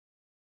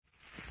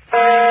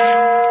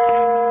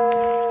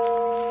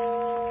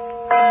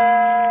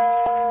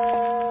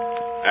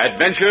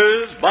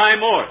Adventures by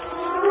Morse.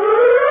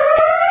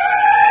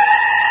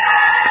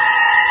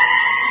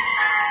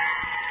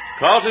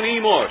 Carlton E.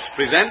 Morse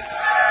presents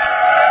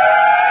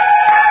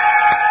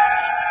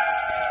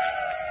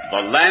The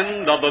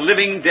Land of the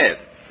Living Dead,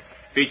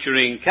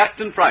 featuring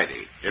Captain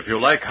Friday. If you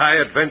like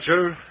high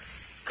adventure,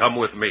 come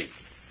with me.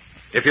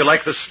 If you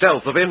like the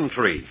stealth of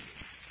intrigue,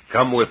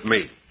 come with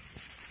me.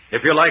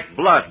 If you like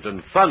blood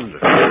and thunder,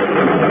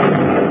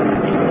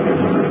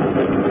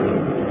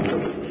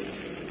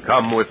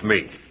 come with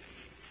me.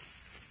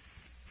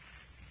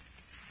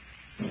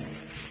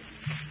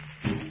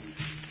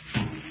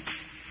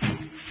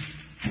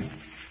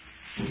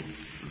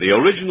 The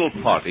original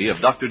party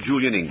of Dr.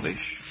 Julian English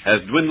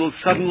has dwindled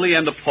suddenly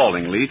and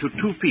appallingly to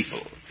two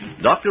people,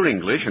 Dr.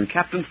 English and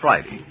Captain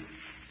Friday.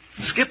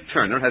 Skip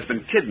Turner has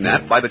been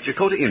kidnapped by the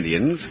Chakotah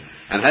Indians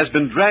and has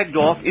been dragged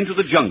off into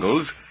the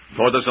jungles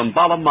toward the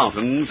Zambala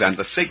Mountains and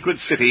the sacred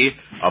city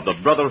of the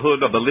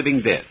Brotherhood of the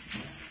Living Dead.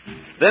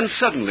 Then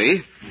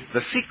suddenly,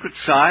 the secret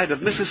side of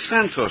Mrs.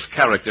 Santos'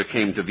 character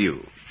came to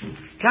view.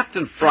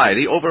 Captain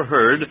Friday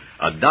overheard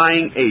a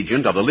dying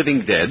agent of the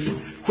Living Dead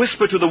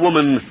whisper to the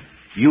woman,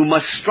 "You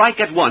must strike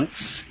at once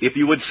if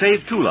you would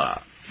save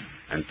Tula."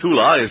 And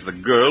Tula is the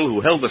girl who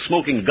held the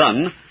smoking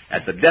gun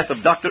at the death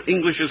of Dr.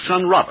 English's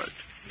son, Robert.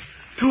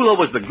 Tula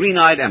was the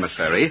green-eyed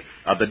emissary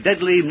of the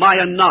deadly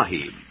Maya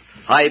Nahib,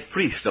 high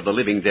priest of the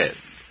living dead.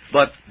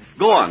 But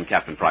go on,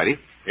 Captain Friday.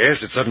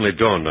 Yes, it suddenly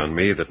dawned on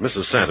me that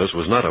Mrs. Santos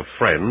was not a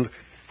friend,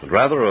 but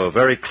rather a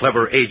very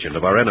clever agent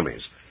of our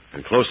enemies,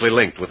 and closely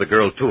linked with the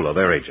girl Tula,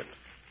 their agent.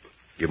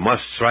 "You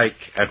must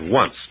strike at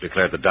once,"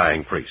 declared the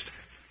dying priest.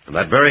 And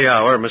that very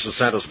hour, Mrs.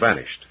 Santos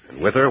vanished, and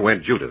with her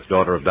went Judith,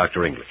 daughter of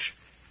Dr. English.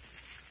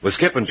 With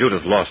Skip and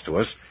Judith lost to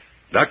us,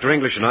 Dr.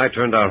 English and I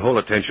turned our whole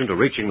attention to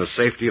reaching the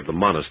safety of the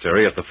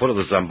monastery at the foot of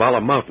the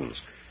Zambala Mountains,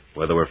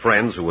 where there were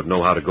friends who would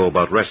know how to go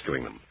about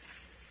rescuing them.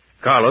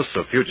 Carlos,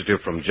 a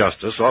fugitive from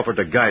justice, offered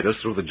to guide us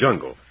through the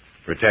jungle,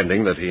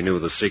 pretending that he knew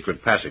the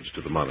secret passage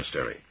to the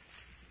monastery.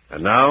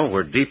 And now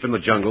we're deep in the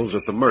jungles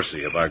at the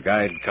mercy of our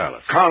guide,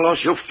 Carlos.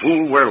 Carlos, you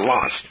fool, we're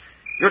lost.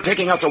 You're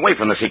taking us away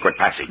from the secret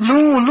passage.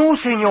 No,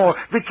 senor.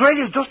 The trail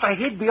is just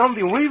ahead beyond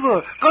the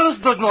river. Carlos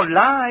does not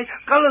lie.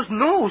 Carlos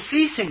knows.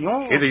 Si,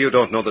 senor. Either you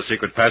don't know the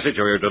secret passage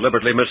or you're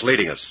deliberately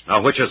misleading us.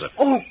 Now, which is it?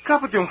 Oh,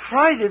 Captain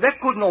Friday, that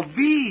could not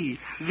be.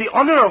 The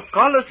honor of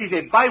Carlos is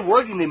a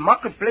byword in the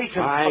marketplace.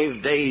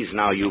 5 days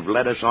now you've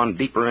led us on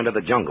deeper into the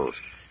jungles.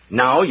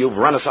 Now you've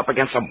run us up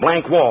against a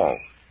blank wall.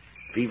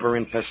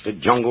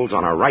 Fever-infested jungles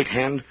on our right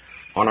hand.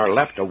 On our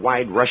left, a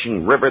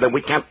wide-rushing river that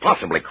we can't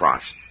possibly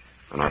cross.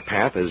 And our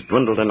path has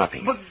dwindled to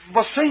nothing.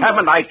 But, senor...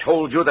 Haven't I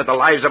told you that the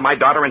lives of my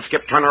daughter and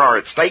Skip Turner are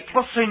at stake?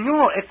 But,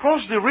 senor,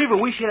 across the river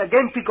we shall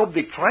again pick up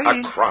the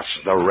trail. Across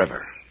the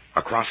river.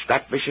 Across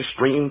that vicious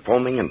stream,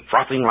 foaming and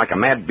frothing like a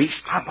mad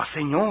beast. But,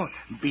 senor,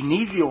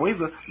 beneath the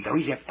river there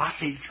is a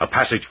passage. A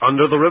passage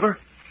under the river?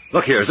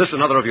 Look here, is this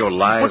another of your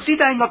lies? But did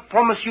I not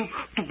promise you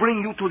to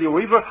bring you to the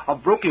river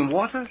of broken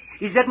water?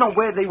 Is that not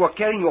where they were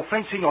carrying your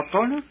friend, Senor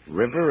Turner?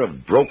 River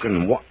of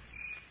broken water?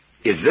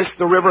 Is this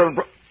the river of...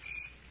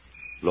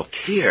 Look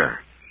here.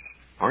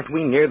 Aren't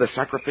we near the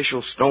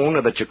sacrificial stone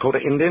of the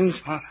Chakotah Indians?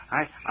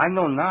 I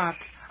know not.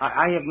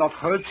 I have not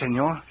heard,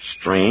 senor.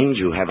 Strange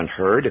you haven't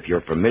heard if you're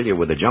familiar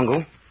with the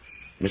jungle.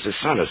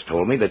 Mrs. Santos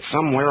told me that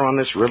somewhere on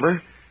this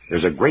river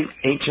there's a great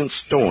ancient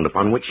stone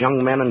upon which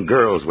young men and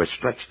girls were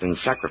stretched in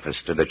sacrifice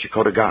to the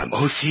Chakotah gods.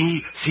 Oh,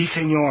 si,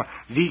 senor.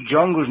 These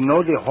jungles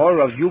know the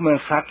horror of human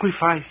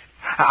sacrifice.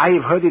 I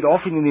have heard it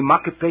often in the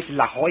marketplace in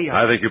La Jolla.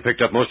 I think you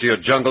picked up most of your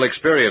jungle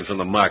experience in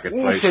the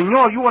marketplace. Oh,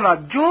 senor, you are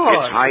not judge.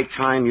 It's high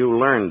time you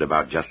learned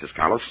about justice,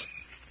 Carlos.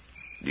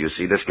 Do you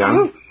see this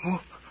gun?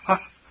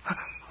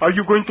 Are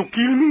you going to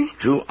kill me?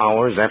 2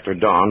 hours after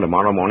dawn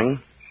tomorrow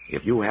morning,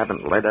 if you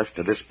haven't led us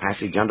to this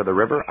passage under the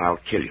river, I'll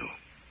kill you.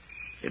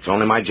 It's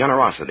only my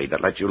generosity that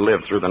let you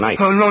live through the night.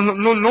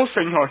 No,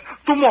 senor.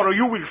 Tomorrow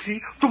you will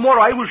see.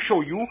 Tomorrow I will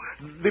show you.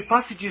 The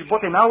passage is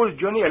but an hour's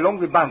journey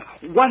along the bank.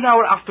 1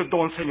 hour after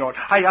dawn, senor.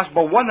 I ask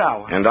but 1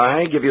 hour. And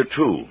I give you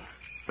 2.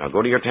 Now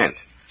go to your tent.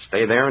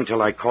 Stay there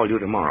until I call you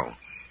tomorrow.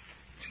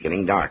 It's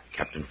getting dark.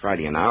 Captain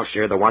Friday and I'll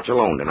share the watch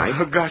alone tonight.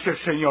 Gracias,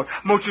 senor.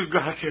 Muchas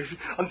gracias.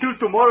 Until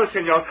tomorrow,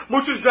 senor.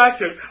 Muchas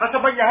gracias. Hasta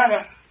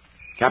mañana.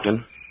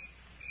 Captain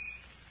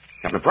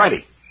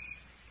Friday.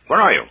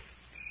 Where are you?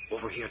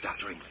 Over here,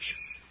 Dr. English.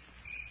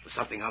 There's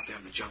something out there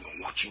in the jungle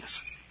watching us.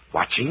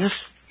 Watching us?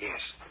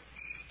 Yes.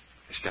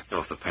 I stepped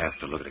off the path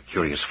to look at a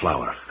curious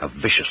flower, a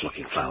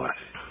vicious-looking flower.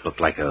 Looked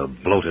like a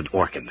bloated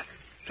orchid.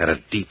 Had a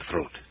deep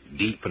throat,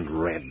 deep and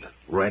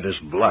red as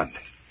blood.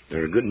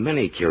 There are a good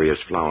many curious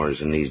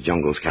flowers in these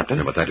jungles, Captain.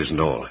 Yeah, but that isn't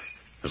all.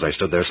 As I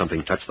stood there,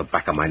 something touched the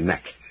back of my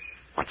neck.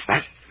 What's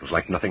that? It was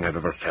like nothing I've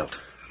ever felt.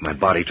 My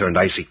body turned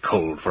icy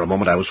cold. For a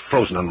moment, I was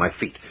frozen on my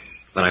feet.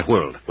 Then I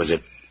whirled. Was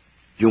it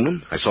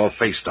human? I saw a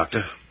face,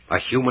 Doctor. A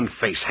human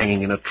face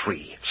hanging in a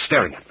tree,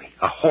 staring at me.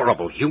 A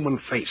horrible human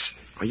face.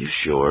 Are you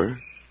sure?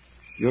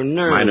 Your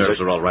nerves... My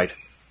nerves are all right.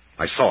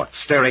 I saw it.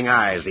 Staring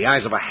eyes, the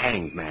eyes of a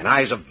hanged man,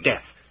 eyes of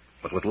death,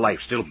 but with life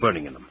still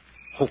burning in them.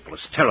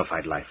 Hopeless,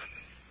 terrified life.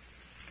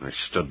 I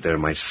stood there,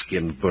 my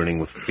skin burning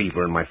with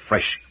fever and my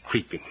flesh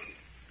creeping.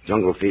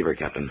 Jungle fever,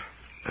 Captain.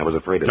 I was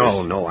afraid of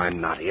this. No,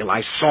 I'm not ill.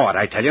 I saw it,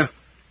 I tell you.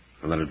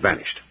 And then it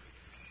vanished.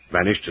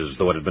 Vanished as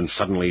though it had been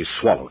suddenly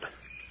swallowed.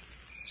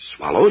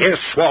 Swallowed? Yes,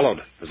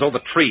 swallowed. As though the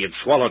tree had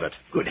swallowed it.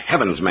 Good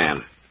heavens,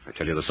 man. I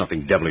tell you, there's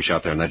something devilish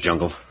out there in that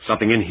jungle.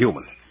 Something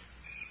inhuman.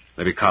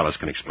 Maybe Carlos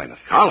can explain it.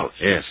 Carlos?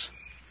 Yes.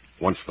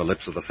 Once the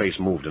lips of the face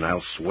moved, and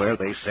I'll swear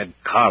they said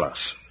Carlos.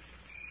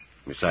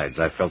 Besides,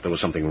 I felt there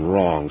was something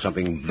wrong,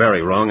 something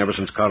very wrong ever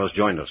since Carlos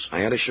joined us. I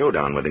had a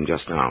showdown with him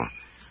just now.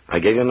 I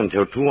gave him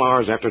until 2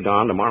 hours after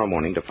dawn tomorrow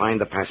morning to find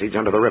the passage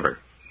under the river.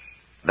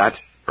 That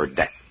or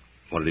death.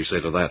 What did he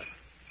say to that?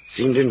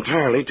 Seemed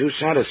entirely too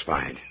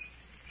satisfied.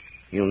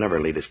 He'll never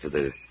lead us to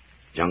the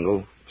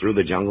jungle, through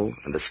the jungle,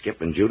 and to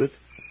Skip and Judith.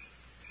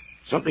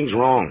 Something's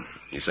wrong.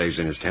 You say he's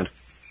in his tent?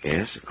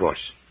 Yes, of course.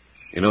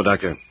 You know,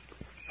 Doctor,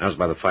 I was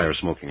by the fire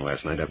smoking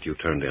last night after you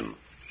turned in.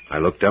 I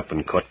looked up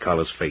and caught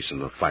Carlos' face in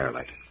the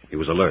firelight. He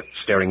was alert,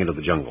 staring into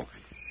the jungle.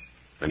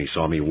 Then he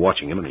saw me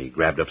watching him, and he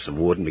grabbed up some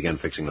wood and began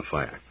fixing the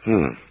fire.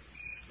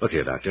 Look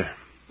here, Doctor.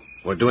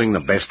 We're doing the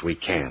best we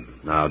can.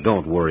 Now,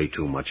 don't worry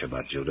too much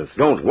about Judith.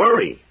 Don't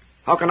worry.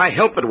 How can I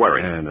help but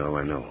worry? I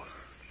know.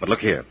 But look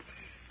here.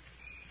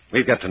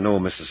 We've got to know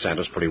Mrs.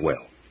 Santos pretty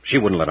well. She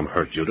wouldn't let him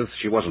hurt Judith.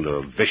 She wasn't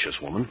a vicious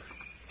woman.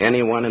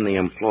 Anyone in the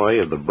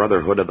employ of the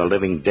Brotherhood of the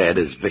Living Dead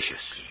is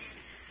vicious.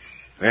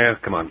 Well,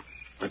 come on.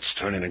 Let's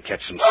turn in and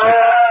catch some sleep.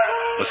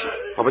 Listen.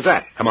 What was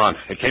that? Come on.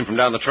 It came from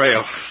down the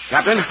trail.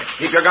 Captain,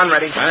 keep your gun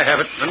ready. I have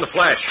it. And the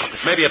flash.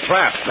 It's maybe a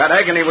trap. That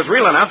agony was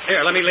real enough.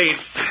 Here, let me lead.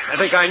 I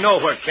think I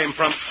know where it came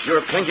from.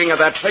 You're thinking of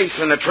that face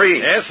in the tree.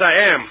 Yes,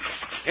 I am.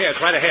 Here,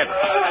 it's right ahead.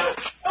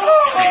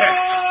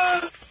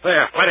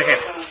 There, right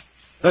ahead.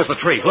 There's the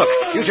tree. Look,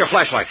 use your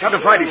flashlight.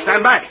 Captain Friday,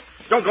 stand back.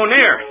 Don't go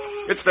near.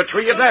 It's the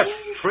tree of death.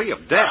 Tree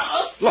of death?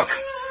 Look,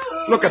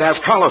 it has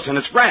Carlos in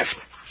its grasp.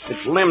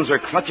 Its limbs are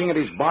clutching at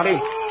his body.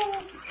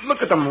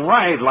 Look at them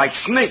writhe like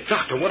snakes.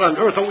 Doctor, what on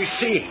earth are we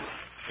seeing?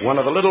 One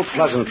of the little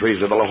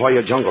pleasantries of the La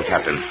Jolla jungle,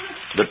 Captain.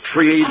 The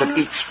tree that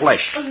eats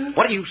flesh.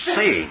 What are you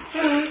saying?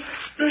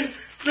 They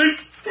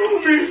threw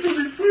me to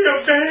the tree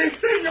of death,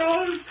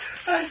 senor.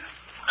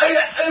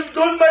 I've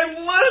done my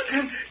work,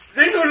 and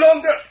they no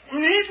longer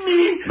need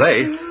me.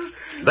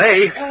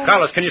 They?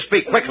 Carlos, can you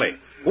speak quickly?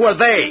 Who are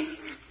they?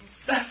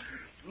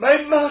 My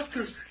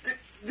masters,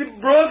 the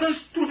brothers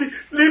to the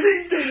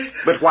living dead.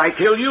 But why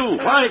kill you?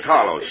 Why,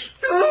 Carlos?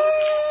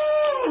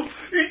 Oh,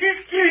 it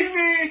is killing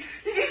me.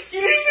 It is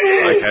killing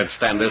me. I can't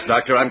stand this,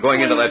 Doctor. I'm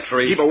going into that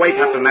tree. Keep away,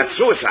 Captain. That's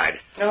suicide.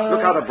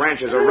 Look how the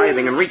branches are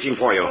writhing and reaching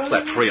for you. Is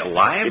that tree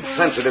alive? It's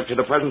sensitive to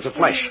the presence of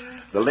flesh.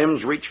 The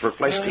limbs reach for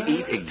flesh to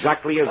eat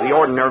exactly as the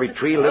ordinary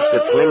tree lifts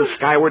its limbs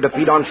skyward to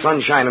feed on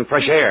sunshine and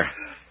fresh air.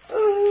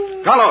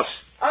 Carlos,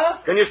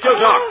 can you still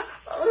talk?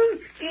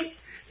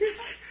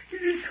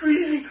 It is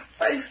squeezing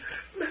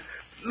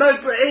my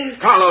brain.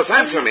 Carlos,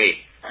 answer me.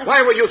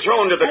 Why were you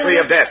thrown to the tree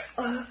of death?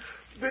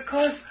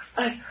 Because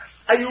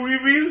I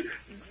revealed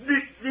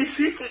the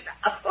secret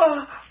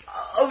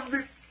of the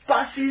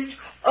passage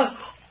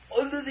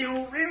under the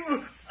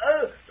river.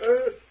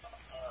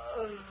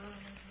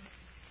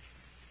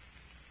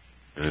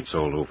 And it's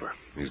all over.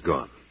 He's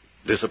gone.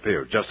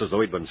 Disappeared, just as though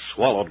he'd been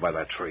swallowed by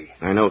that tree.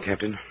 I know,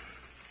 Captain.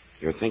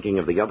 You're thinking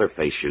of the other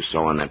face you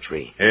saw on that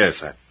tree.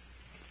 Yes,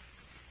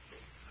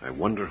 I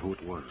wonder who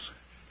it was.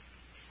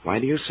 Why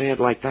do you say it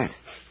like that?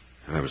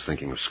 I was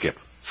thinking of Skip.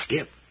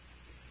 Skip?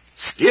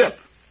 Skip?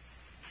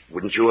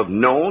 Wouldn't you have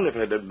known if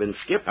it had been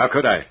Skip? How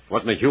could I?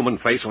 Wasn't a human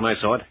face when I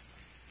saw it?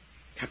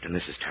 Captain,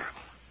 this is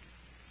terrible.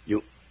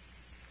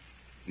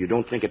 You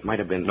don't think it might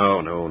have been...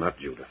 No, not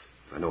Judith.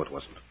 I know it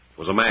wasn't. It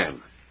was a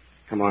man.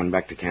 Come on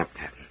back to camp,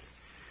 Captain.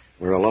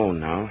 We're alone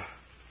now.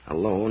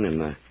 Alone in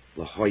the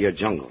La Jolla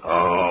jungle.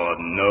 Oh,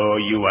 no,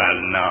 you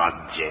are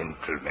not,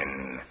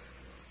 gentlemen.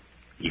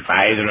 If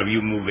either of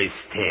you move a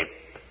step,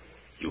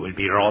 you will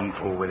be run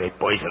through with a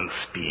poisoned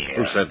spear.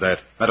 Who said that?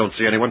 I don't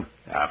see anyone.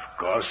 Of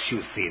course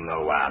you see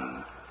no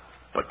one.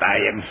 But I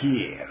am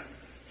here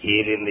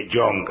in the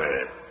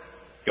jungle.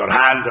 Your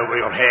hands over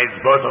your heads,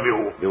 both of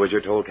you. Do as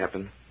you're told,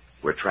 Captain.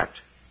 We're trapped.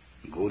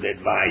 Good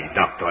advice,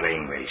 Dr.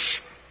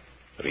 English.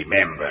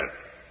 Remember,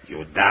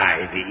 you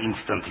die the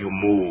instant you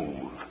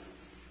move.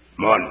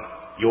 Mon,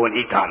 you and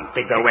Eton,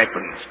 take their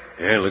weapons.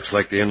 Yeah, looks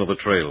like the end of the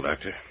trail,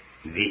 Doctor.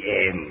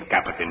 The end,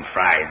 Captain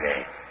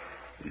Friday.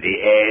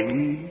 The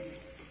end,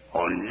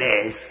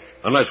 unless...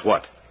 Unless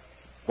what?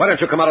 Why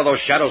don't you come out of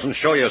those shadows and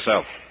show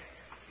yourself?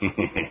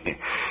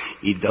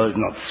 It does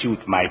not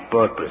suit my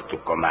purpose to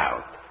come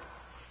out.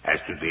 As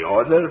to the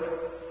other,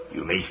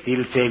 you may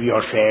still save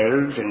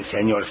yourselves and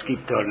Senor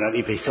Skip Turner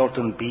if a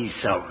certain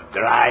piece of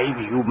dried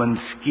human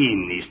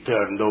skin is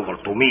turned over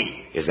to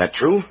me. Is that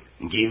true?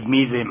 Give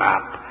me the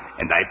map,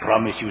 and I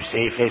promise you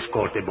safe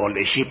escort aboard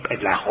the ship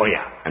at La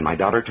Jolla. And my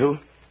daughter, too?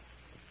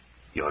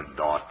 Your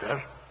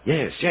daughter?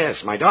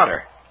 Yes, my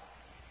daughter.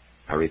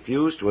 I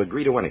refuse to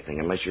agree to anything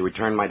unless you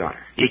return my daughter.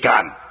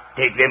 Eton,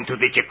 take them to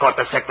the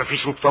Chicota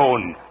sacrificial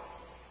stone.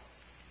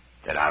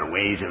 There are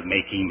ways of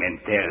making men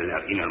tell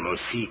their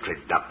innermost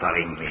secrets, Dr.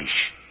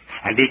 English.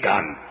 And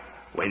Deacon,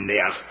 when they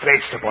are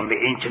stretched upon the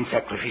ancient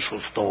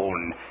sacrificial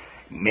stone,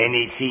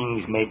 many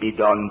things may be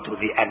done to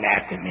the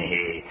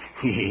anatomy.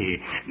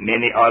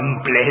 Many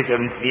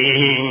unpleasant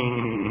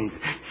things.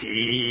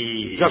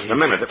 See. Just a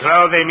minute.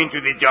 Throw them into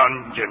the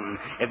dungeon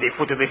at the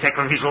foot of the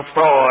sacrificial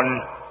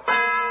stone.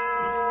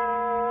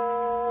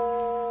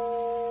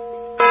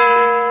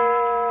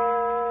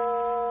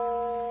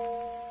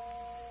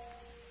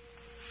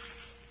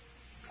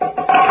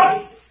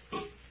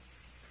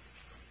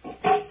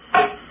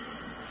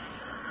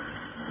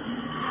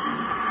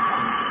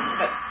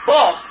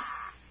 Boss!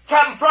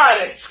 Captain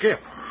Friday! Skip. Is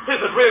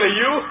it really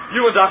you?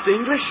 You and Dr.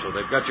 English? Well,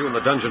 they've got you in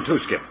the dungeon, too,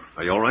 Skip.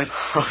 Are you all right?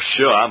 Oh,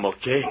 sure, I'm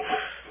okay.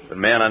 But,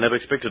 man, I never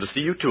expected to see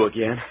you two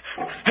again.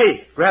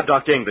 Hey, grab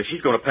Dr. English.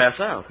 He's going to pass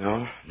out.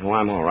 No,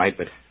 I'm all right,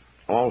 but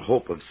all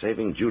hope of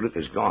saving Judith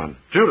is gone.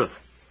 Judith?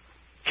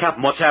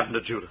 Captain, what's happened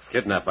to Judith?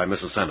 Kidnapped by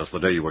Mrs. Santos the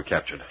day you were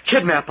captured.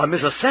 Kidnapped by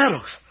Mrs.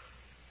 Santos?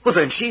 Well,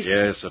 then she's...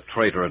 Yes, a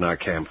traitor in our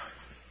camp.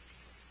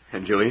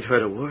 And you ain't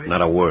heard a word?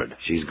 Not a word.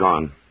 She's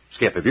gone.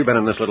 Skip, have you been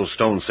in this little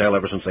stone cell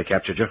ever since they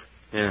captured you?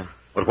 Yeah.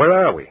 But where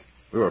are we?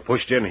 We were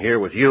pushed in here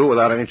with you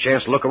without any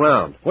chance to look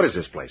around. What is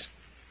this place?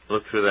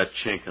 Look through that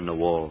chink in the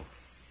wall.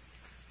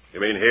 You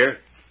mean here?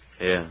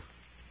 Yeah.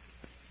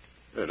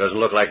 It doesn't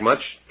look like much.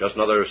 Just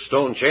another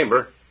stone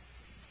chamber.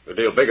 A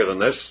deal bigger than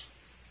this.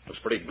 Looks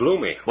pretty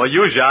gloomy. Well,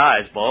 use your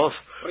eyes, boss.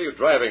 What are you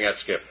driving at,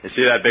 Skip? You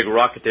see that big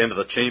rock at the end of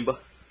the chamber?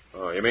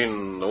 Oh, you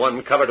mean the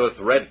one covered with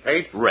red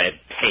paint? Red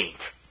paint.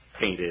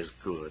 Paint is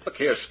good. Look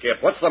here,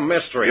 Skip. What's the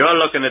mystery? You're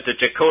looking at the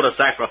Chakotah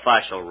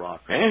sacrificial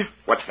rock. Eh?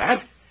 What's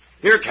that?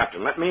 Here,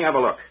 Captain, let me have a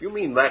look. You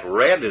mean that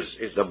red is...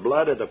 Is the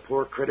blood of the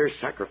poor critters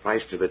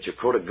sacrificed to the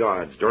Chakotah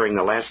gods during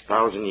the last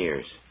 1,000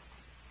 years.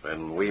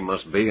 Then we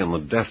must be in the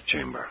death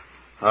chamber.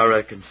 I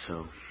reckon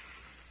so.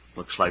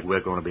 Looks like we're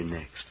going to be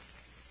next.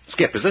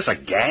 Skip, is this a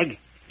gag?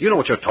 Do you know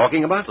what you're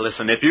talking about?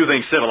 Listen, if you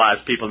think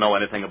civilized people know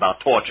anything about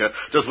torture,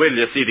 just wait till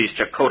you see these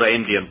Chakotah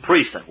Indian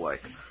priests at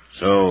work.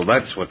 So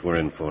that's what we're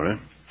in for, eh?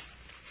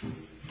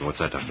 What's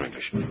that, Dr.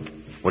 English?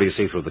 What do you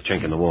see through the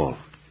chink in the wall?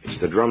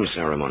 It's the drum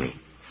ceremony.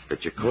 The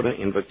Chakotah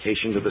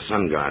invocation to the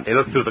sun god. Hey,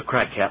 look through the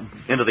crack, Captain,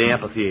 into the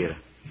amphitheater.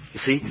 You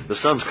see, the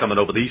sun's coming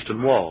over the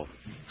eastern wall.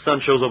 The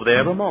sun shows over there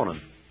every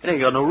morning. It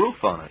ain't got no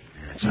roof on it.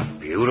 It's a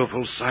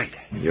beautiful sight.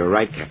 You're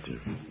right,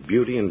 Captain.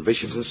 Beauty and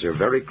viciousness are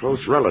very close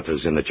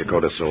relatives in the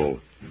Chakotah soul.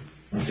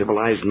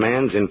 Civilized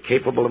man's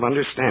incapable of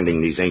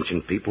understanding these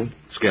ancient people.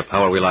 Skip,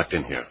 how are we locked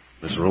in here?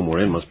 This room we're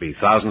in must be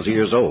thousands of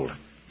years old.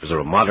 Is there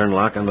a modern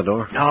lock on the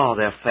door? No,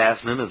 their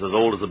fastening is as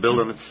old as the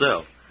building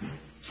itself.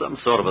 Some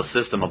sort of a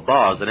system of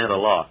bars that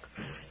interlock.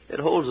 It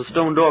holds the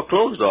stone door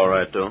closed all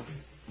right, though.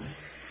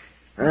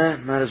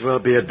 Might as well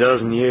be a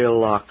dozen Yale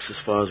locks as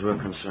far as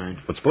we're concerned.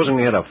 But supposing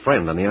we had a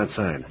friend on the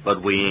outside?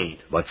 But we ain't.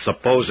 But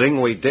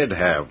supposing we did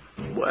have?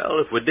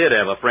 Well, if we did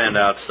have a friend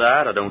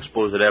outside, I don't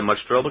suppose they'd have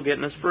much trouble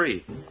getting us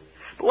free.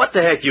 But what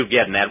the heck you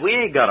getting at? We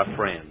ain't got a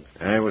friend.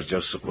 I was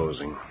just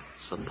supposing.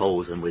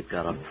 Supposing we've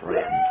got a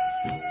friend.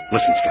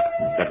 Listen, Skip.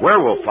 That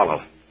werewolf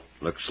fellow.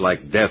 Looks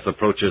like death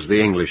approaches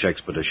the English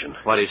expedition.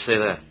 Why do you say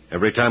that?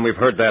 Every time we've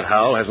heard that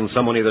howl, hasn't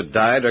someone either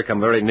died or come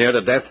very near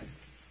to death?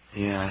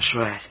 Yeah, that's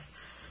right.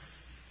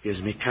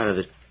 Gives me kind of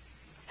the...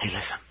 Hey,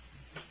 listen.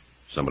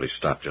 Somebody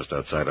stopped just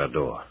outside our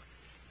door.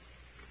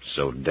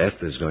 So death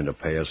is going to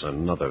pay us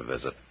another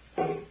visit.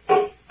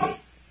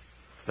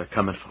 They're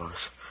coming for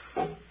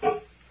us.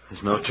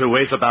 There's no two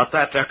ways about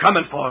that. They're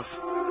coming for us.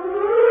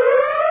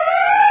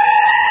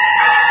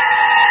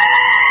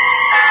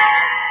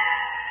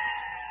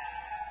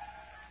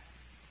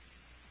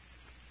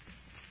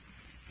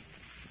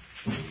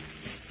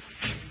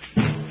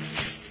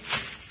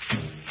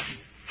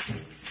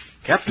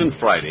 Captain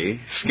Friday,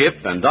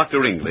 Skip, and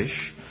Dr. English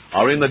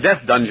are in the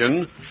death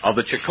dungeon of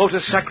the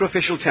Chakotah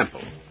Sacrificial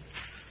Temple.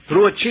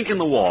 Through a chink in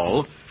the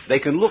wall, they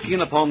can look in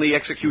upon the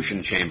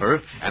execution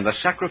chamber and the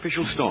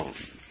sacrificial stone.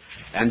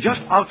 And just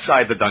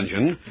outside the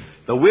dungeon,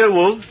 the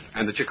werewolf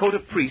and the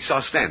Chakotah priests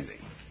are standing.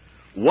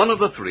 One of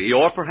the three,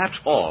 or perhaps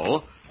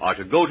all, are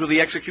to go to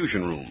the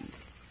execution room.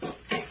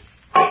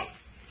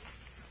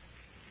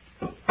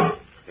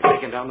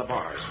 Down the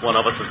bars. One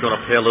of us is going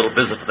to pay a little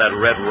visit to that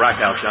red rack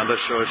out yonder,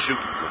 sure as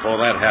shooting. Before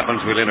that happens,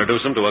 we'll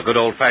introduce them to a good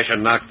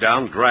old-fashioned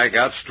knockdown,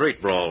 drag-out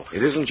street brawl.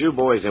 It isn't you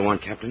boys they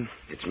want, Captain.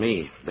 It's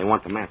me. They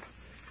want the map.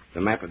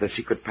 The map of the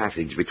secret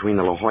passage between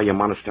the La Jolla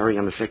Monastery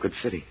and the Sacred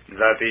City.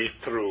 That is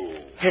true.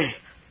 Hey,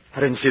 I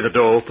didn't see the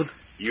door open.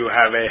 You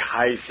have a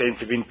high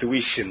sense of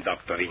intuition,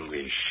 Dr.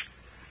 English.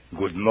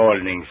 Good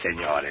morning,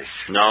 senores.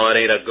 No, it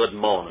ain't a good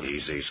morning.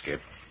 Easy,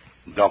 Skip.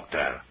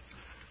 Doctor,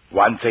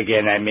 once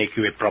again I make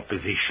you a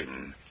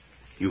proposition.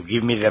 You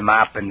give me the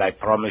map and I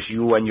promise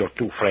you and your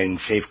two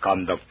friends safe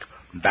conduct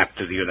back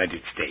to the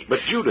United States. But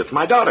Judith,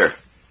 my daughter.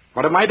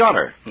 What of my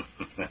daughter?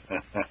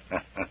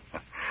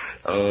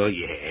 Oh,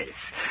 yes,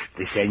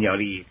 the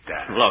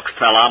senorita. Look,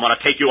 fella, I'm going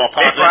to take you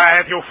apart. Be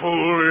quiet, you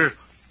fool.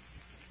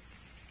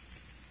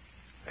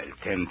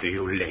 I'll tend to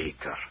you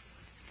later.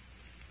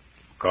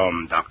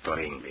 Come, Dr.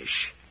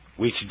 English.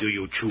 Which do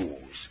you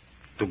choose?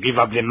 To give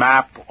up the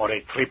map or a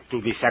trip to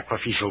the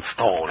sacrificial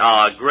stone?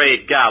 Oh, a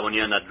great guy when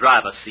you're in the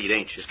driver's seat,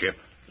 ain't you? Skip.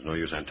 There's no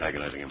use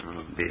antagonizing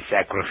him. The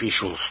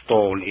sacrificial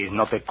stone is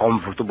not a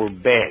comfortable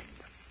bed.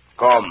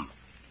 Come,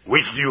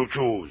 which do you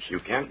choose? You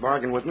can't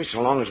bargain with me so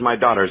long as my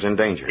daughter's in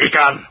danger.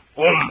 Ikan,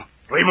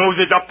 remove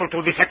the doctor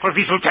to the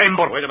sacrificial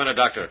chamber. Wait a minute,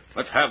 Doctor.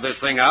 Let's have this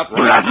thing out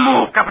Do right not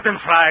now. move, Captain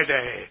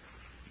Friday.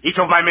 Each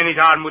of my men is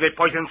armed with a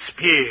poisoned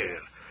spear.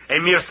 A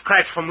mere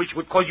scratch from which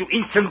would cause you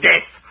instant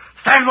death.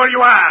 Stand where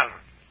you are.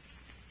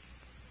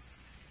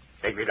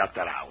 Take the doctor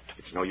out.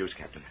 It's no use,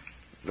 Captain.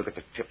 Look at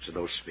the tips of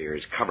those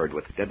spears covered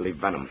with deadly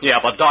venom. Yeah,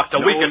 but, Doctor,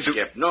 we can do...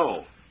 Skip,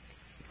 no.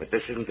 But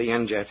this isn't the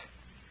end yet.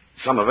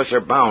 Some of us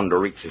are bound to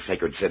reach the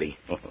sacred city.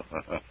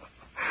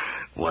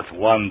 What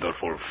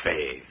wonderful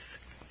faith.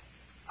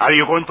 Are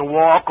you going to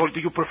walk, or do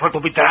you prefer to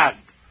be dragged?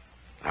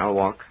 I'll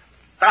walk.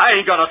 I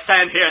ain't gonna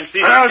stand here and see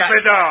this Out guy...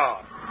 the door!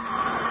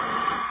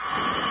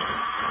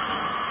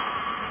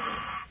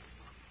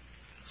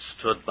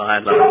 Stood by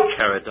and let him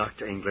carry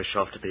Dr. English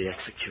off to be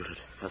executed.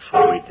 That's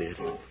what we did.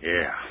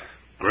 Yeah.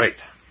 Great.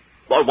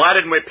 Well, why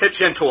didn't we pitch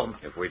into him?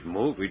 If we'd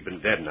moved, we'd been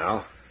dead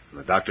now. And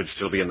the doctor'd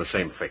still be in the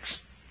same fix.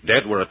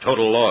 Dead, we're a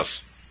total loss.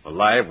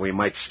 Alive, we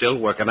might still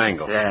work an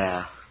angle.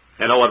 Yeah.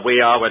 You know what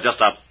we are? We're just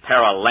a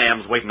pair of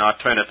lambs waiting our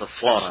turn at the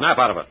slaughter. Snap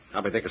out of it.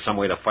 I'll be thinking of some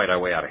way to fight our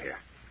way out of here.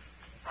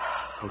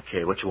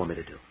 Okay, what you want me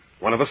to do?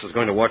 One of us is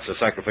going to watch the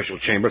sacrificial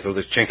chamber through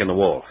this chink in the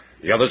wall.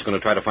 The other's going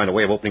to try to find a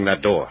way of opening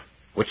that door.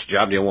 Which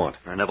job do you want?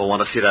 I never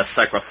want to see that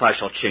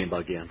sacrificial chamber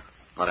again.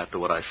 Not after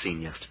what I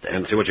seen yesterday.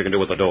 And see what you can do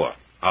with the door.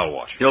 I'll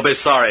watch. You'll be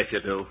sorry if you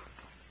do.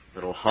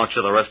 It'll haunt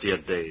you the rest of your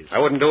days. I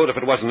wouldn't do it if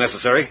it wasn't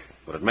necessary,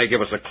 but it may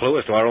give us a clue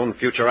as to our own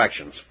future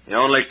actions. The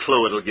only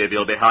clue it'll give you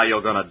will be how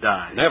you're going to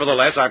die.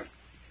 Nevertheless,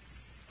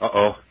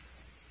 Uh-oh.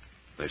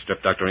 They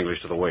stripped Dr.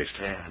 English to the waist.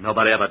 Yeah,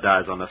 nobody ever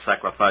dies on the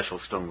sacrificial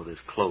stone with his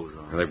clothes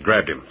on. And they've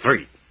grabbed him.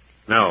 3.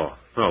 No,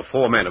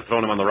 4 men have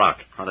thrown him on the rock.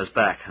 On his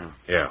back, huh?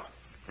 Yeah.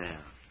 Yeah.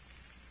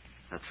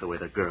 That's the way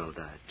the girl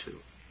died, too.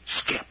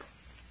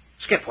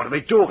 Skip, what are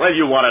they doing? Well,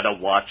 you wanted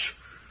to watch.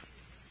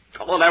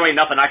 Well, there ain't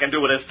nothing I can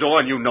do with this door,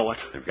 and you know it.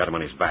 They've got him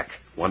on his back.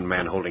 1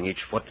 man holding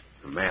each foot,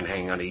 a man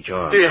hanging on each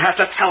arm. Do you have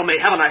to tell me?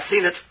 Haven't I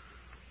seen it?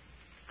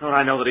 Don't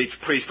I know that each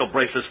priest will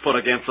brace his foot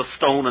against a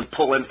stone and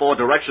pull in 4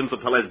 directions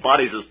until his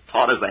body's as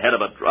taut as the head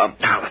of a drum?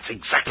 Now, that's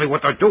exactly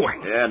what they're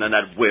doing. Yeah, and then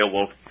that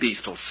werewolf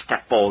beast will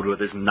step forward with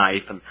his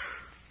knife and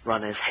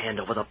run his hand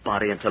over the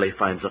body until he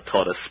finds the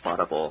tautest spot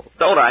of all.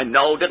 Don't I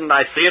know? Didn't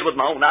I see it with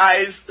my own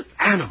eyes?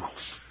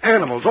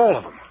 Animals, all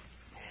of them.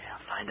 Yeah,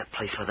 find a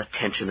place where the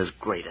tension is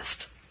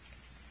greatest.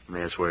 And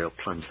there's where he'll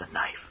plunge the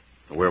knife.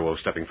 The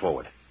werewolf's stepping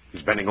forward.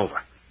 He's bending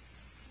over.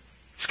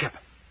 Skip,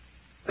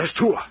 there's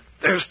Tula.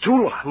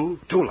 Who?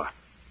 Tula,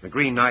 the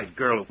green-eyed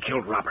girl who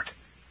killed Robert.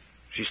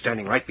 She's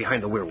standing right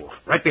behind the werewolf,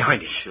 right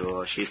behind him.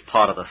 Sure, she's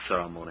part of the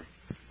ceremony.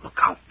 Look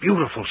how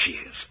beautiful she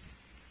is.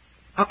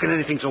 How can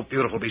anything so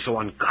beautiful be so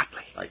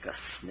ungodly? Like a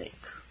snake.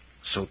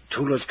 So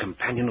Tula's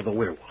companion of the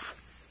werewolf.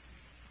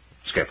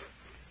 Skip,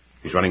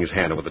 he's running his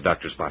hand over the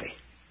doctor's body.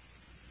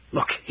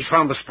 Look, he's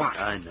found the spot.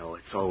 I know,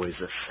 it's always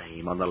the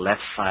same. On the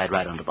left side,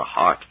 right under the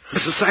heart.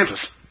 Mrs. Santos.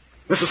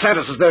 Mrs.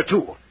 Santos is there,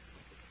 too.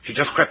 She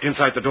just crept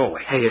inside the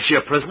doorway. Hey, is she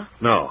a prisoner?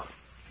 No,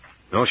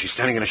 she's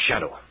standing in a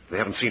shadow. They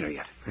haven't seen her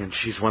yet. And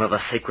she's one of the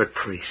sacred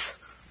priests.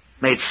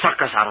 Made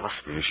suckers out of us.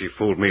 Yeah, she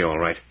fooled me, all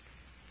right.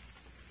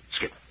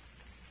 Skip,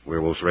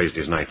 werewolf's raised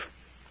his knife.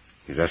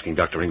 He's asking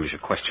Dr. English a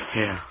question.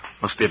 Yeah,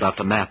 must be about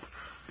the map.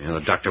 Yeah,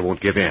 the doctor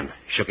won't give in.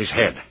 He shook his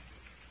head.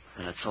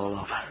 And it's all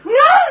over. No!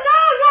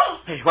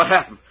 Hey, what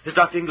happened? Is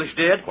Dr. English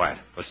dead? Quiet.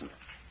 Listen.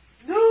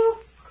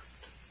 Look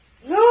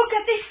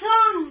at the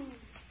sun.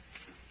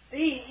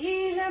 The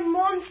Gila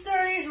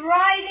monster is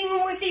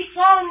riding with the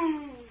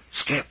sun.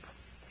 Skip,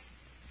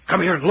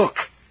 come here and look.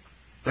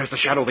 There's the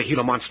shadow of the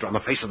Gila monster on the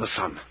face of the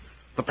sun.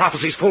 The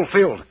prophecy's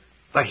fulfilled.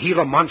 The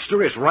Gila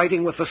monster is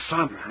riding with the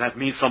sun. That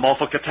means some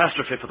awful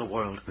catastrophe for the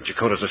world. The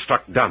Jacotas are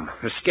struck dumb.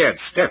 They're scared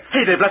stiff.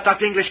 Hey, they've let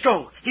Dr. English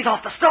go. He's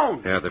off the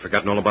stone. Yeah, they've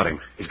forgotten all about him.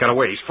 He's got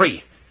away. He's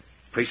free.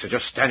 Priests are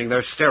just standing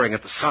there staring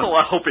at the sun. Oh,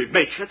 I hope he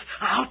makes it.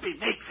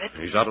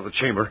 He's out of the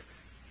chamber.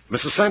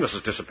 Mrs. Santos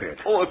has disappeared.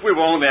 Oh, if we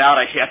were only out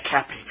of here,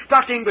 Cappy.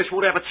 Dr. English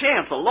won't have a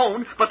chance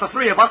alone, but the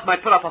 3 of us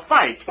might put up a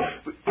fight.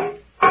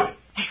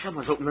 Hey,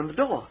 someone's opening the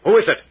door. Who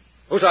is it?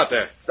 Who's out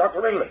there?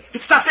 Dr. English.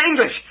 It's Dr.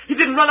 English. He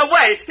didn't run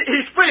away.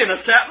 He's freeing us,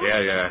 Captain.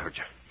 Yeah, I heard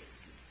you.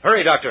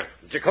 Hurry, Doctor.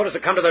 The Jacotas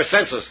have come to their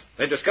senses.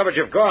 They discovered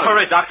you've gone.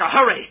 Hurry, Doctor,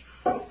 hurry.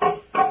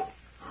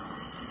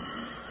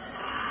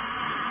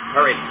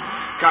 Hurry.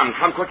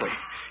 Come quickly.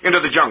 Into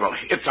the jungle.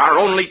 It's our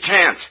only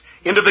chance.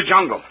 Into the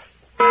jungle.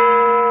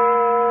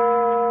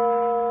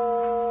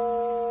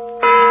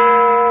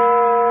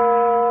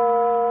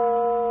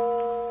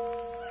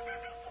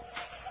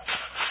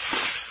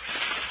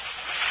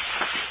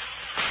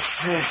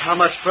 How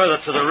much further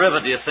to the river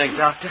do you think,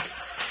 Doctor?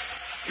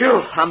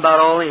 Phew, I'm about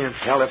all in.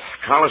 Well, if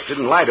Carlos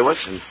didn't lie to us,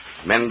 and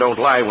men don't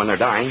lie when they're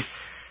dying,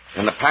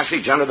 then the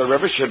passage under the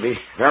river should be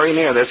very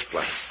near this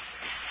place.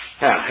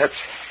 Yeah, let's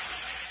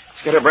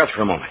get a breath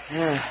for a moment.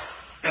 Yeah.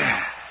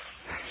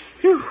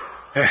 Phew.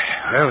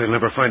 Well, he'll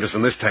never find us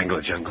in this tangle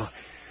of jungle.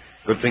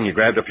 Good thing you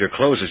grabbed up your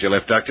clothes as you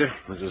left, Doctor.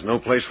 This is no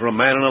place for a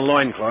man in a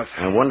loincloth.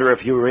 I wonder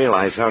if you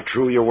realize how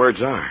true your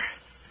words are.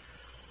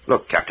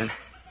 Look, Captain.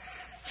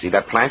 See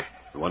that plant?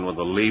 The one with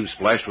the leaves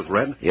splashed with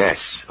red? Yes,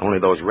 only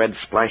those red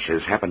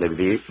splashes happen to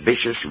be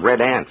vicious red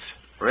ants.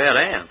 Red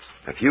ants?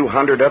 A few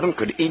hundred of them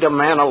could eat a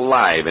man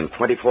alive in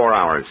 24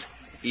 hours.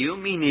 You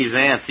mean these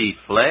ants eat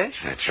flesh?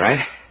 That's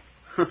right.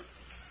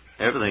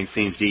 Everything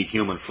seems to eat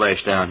human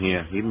flesh down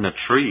here, even the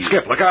trees.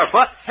 Skip, look out.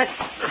 What?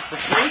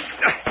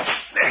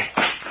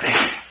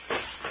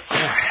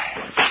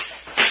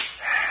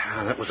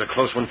 That was a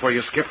close one for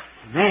you, Skip.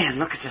 Man,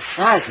 look at the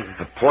size of it.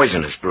 A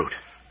poisonous brute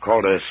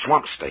called a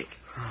swamp snake.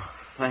 Oh,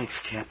 thanks,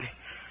 Cappy.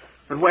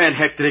 But where in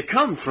heck did it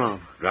come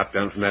from? Dropped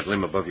down from that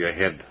limb above your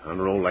head,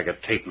 unrolled like a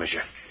tape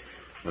measure.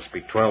 Must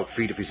be 12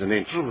 feet if he's an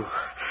inch. Ooh.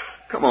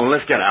 Come on,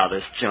 let's get out of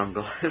this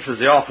jungle. This is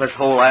the awfulest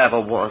hole I ever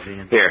was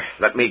in. Here,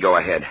 let me go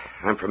ahead.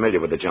 I'm familiar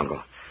with the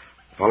jungle.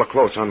 Follow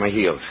close on my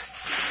heels.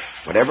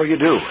 Whatever you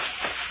do,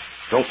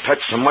 don't touch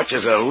so much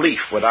as a leaf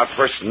without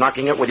first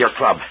knocking it with your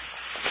club.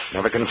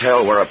 Never can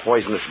tell where a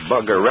poisonous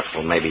bug or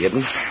reptile may be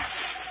hidden.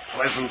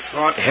 Pleasant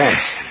thought. Yeah.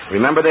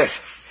 Remember this.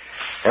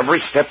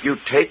 Every step you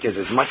take is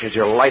as much as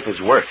your life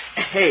is worth.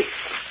 Hey,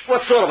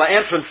 what sort of an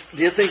entrance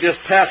do you think this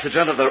passage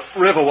under the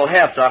river will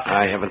have, Doctor?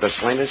 I haven't the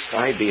slightest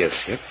idea,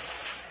 Skip.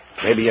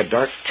 Maybe a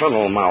dark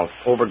tunnel mouth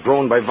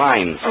overgrown by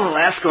vines. Oh,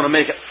 that's going to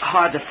make it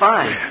hard to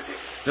find.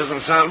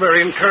 Doesn't sound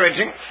very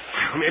encouraging.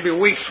 Maybe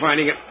weeks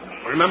finding it.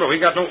 Remember, we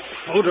got no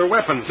food or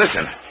weapons.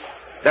 Listen.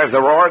 There's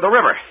the roar of the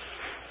river.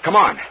 Come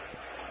on.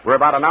 We're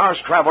about an hour's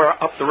travel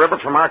up the river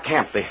from our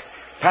camp. The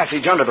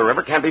passage under the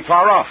river can't be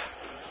far off.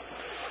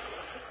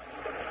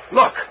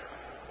 Look.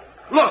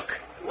 Look.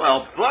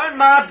 Well, burn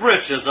my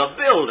britches, a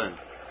building.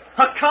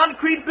 A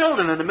concrete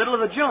building in the middle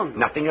of the jungle.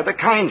 Nothing of the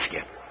kind,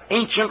 Skip.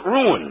 Ancient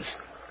ruins.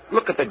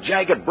 Look at the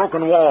jagged,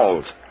 broken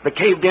walls, the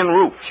caved-in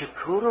roof.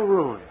 Chakotah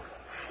ruins.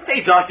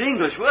 Hey, Dr.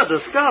 English, we're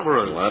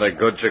discoverers. A lot of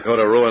good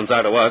Chakotah ruins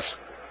out of us.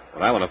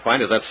 What I want to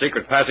find is that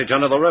secret passage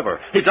under the river.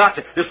 Hey,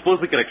 Doctor, you suppose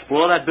we could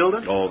explore that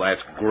building? Oh,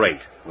 that's great.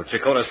 With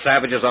Chakotah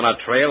savages on our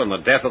trail and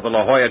the death of the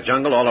La Jolla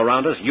jungle all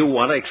around us, you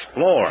want to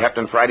explore.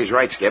 Captain Friday's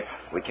right, Skip.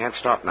 We can't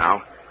stop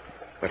now.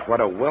 But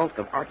what a wealth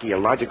of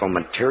archaeological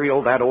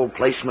material that old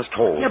place must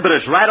hold. Yeah, but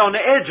it's right on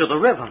the edge of the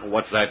river.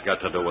 What's that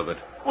got to do with it?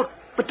 Well,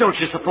 but don't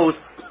you suppose...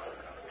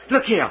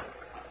 Look here.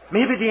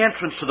 Maybe the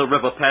entrance to the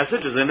river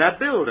passage is in that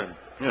building.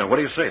 Yeah, what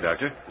do you say,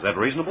 Doctor? Is that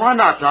reasonable? Why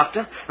not,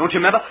 Doctor? Don't you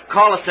remember?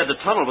 Carla said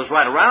the tunnel was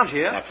right around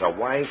here. That's a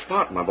wise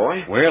thought, my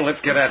boy. Well,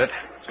 let's get at it.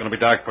 It's going to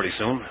be dark pretty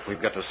soon. If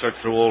we've got to search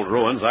through old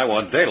ruins, I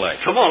want daylight.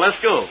 Come on,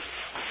 let's go.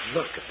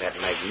 Look at that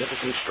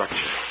magnificent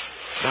structure.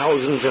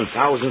 Thousands and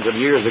thousands of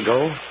years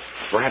ago,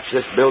 perhaps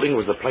this building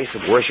was the place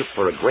of worship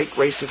for a great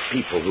race of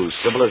people whose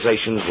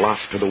civilizations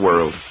lost to the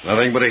world.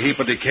 Nothing but a heap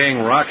of decaying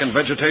rock and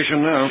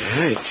vegetation now.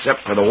 Except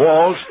for the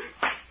walls.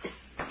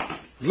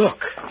 Look.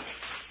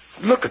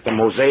 Look at the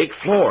mosaic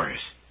floors.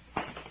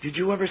 Did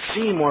you ever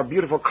see more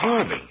beautiful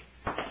carving?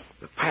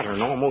 The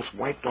pattern almost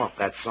wiped off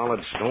that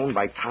solid stone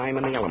by time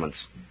and the elements.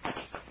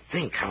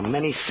 Think how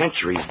many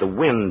centuries the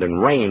wind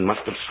and rain must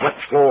have swept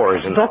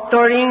floors and...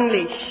 Dr.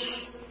 English.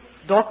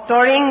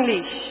 Dr.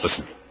 English.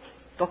 Listen.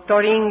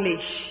 Dr.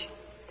 English.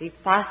 The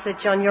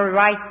passage on your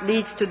right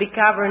leads to the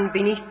cavern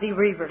beneath the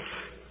river.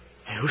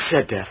 Hey, who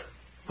said that?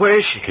 Where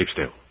is she? Keep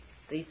still.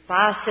 The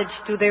passage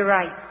to the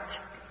right.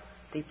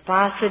 The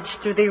passage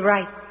to the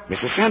right.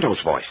 Mrs.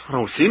 Santos' voice. I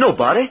don't see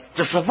nobody.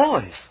 Just a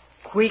voice.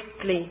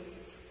 Quickly.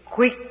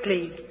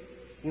 Quickly.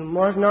 You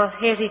must not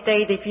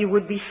hesitate if you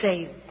would be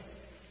saved.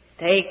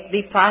 Take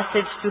the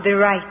passage to the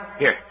right.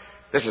 Here.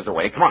 This is the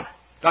way. Come on.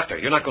 Doctor,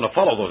 you're not going to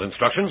follow those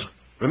instructions.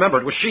 Remember,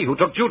 it was she who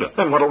took Judith.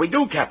 Then what'll we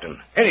do, Captain?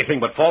 Anything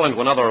but fall into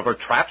another of her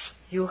traps.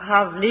 You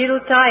have little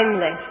time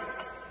left.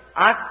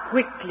 Act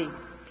quickly.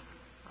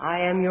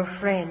 I am your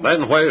friend.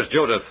 Then where's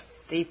Judith?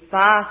 The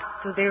path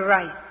to the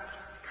right.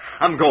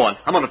 I'm going.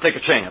 I'm going to take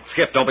a chance.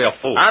 Skip, don't be a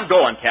fool. I'm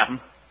going, Captain.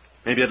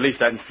 Maybe at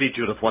least I can see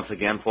Judith once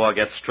again before I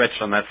get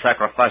stretched on that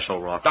sacrificial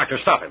rock. Doctor,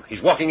 stop him.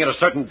 He's walking into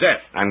certain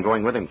death. I'm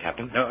going with him,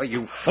 Captain. No,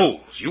 you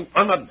fools. You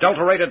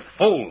unadulterated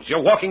fools.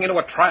 You're walking into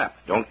a trap.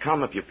 Don't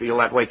come if you feel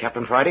that way,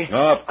 Captain Friday.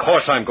 Oh, of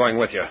course I'm going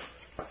with you.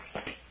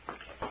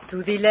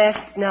 To the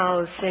left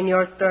now,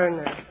 Senor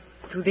Turner.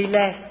 To the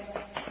left.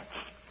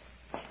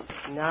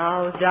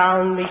 Now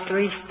down the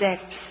 3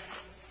 steps.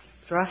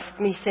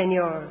 Trust me,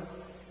 Senor.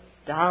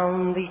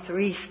 Down the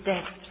 3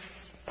 steps.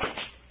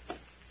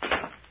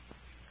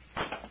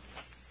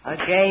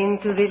 Again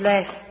to the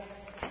left.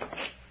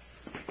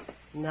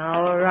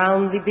 Now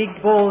around the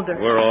big boulder.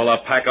 We're all a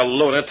pack of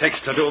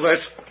lunatics to do this.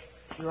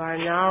 You are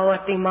now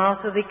at the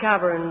mouth of the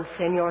cavern,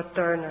 Senor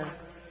Turner.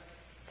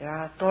 There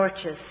are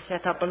torches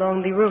set up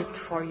along the route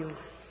for you.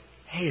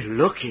 Hey,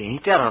 looky,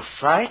 ain't that a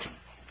sight?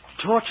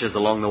 Torches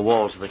along the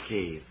walls of the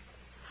cave.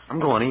 I'm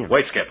going in.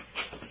 Wait, Skip.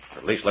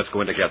 At least let's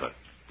go in together.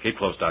 Keep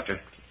close, Doctor.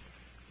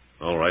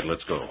 All right,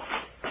 let's go.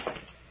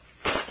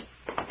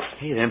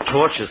 Hey, them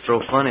torches throw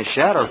funny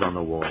shadows on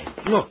the wall.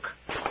 Look.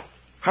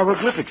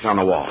 Hieroglyphics on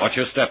the wall. Watch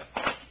your step.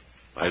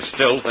 I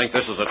still think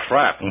this is a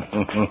trap.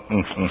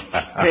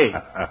 Hey.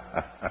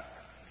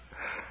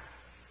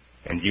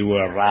 And you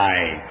were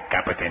right,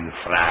 Captain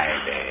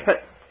Friday.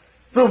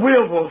 The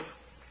werewolf.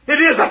 It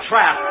is a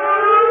trap.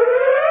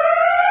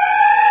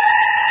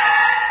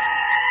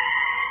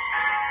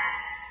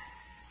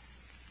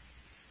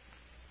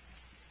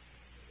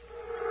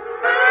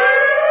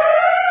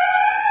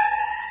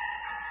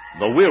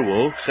 The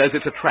werewolf says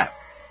it's a trap.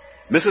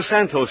 Mrs.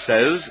 Santos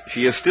says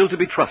she is still to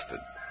be trusted.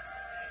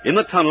 In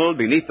the tunnel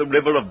beneath the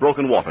river of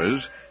broken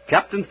waters,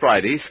 Captain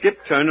Friday, Skip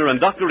Turner, and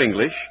Dr.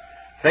 English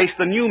face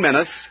the new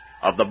menace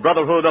of the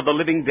Brotherhood of the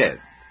Living Dead.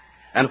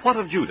 And what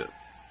of Judith?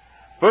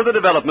 Further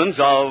developments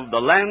of The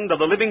Land of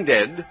the Living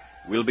Dead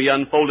will be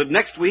unfolded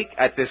next week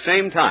at this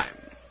same time.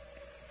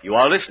 You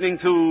are listening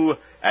to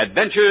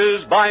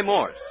Adventures by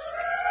Morse.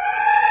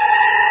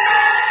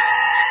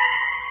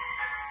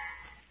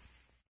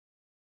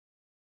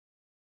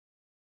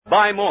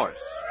 By Morse.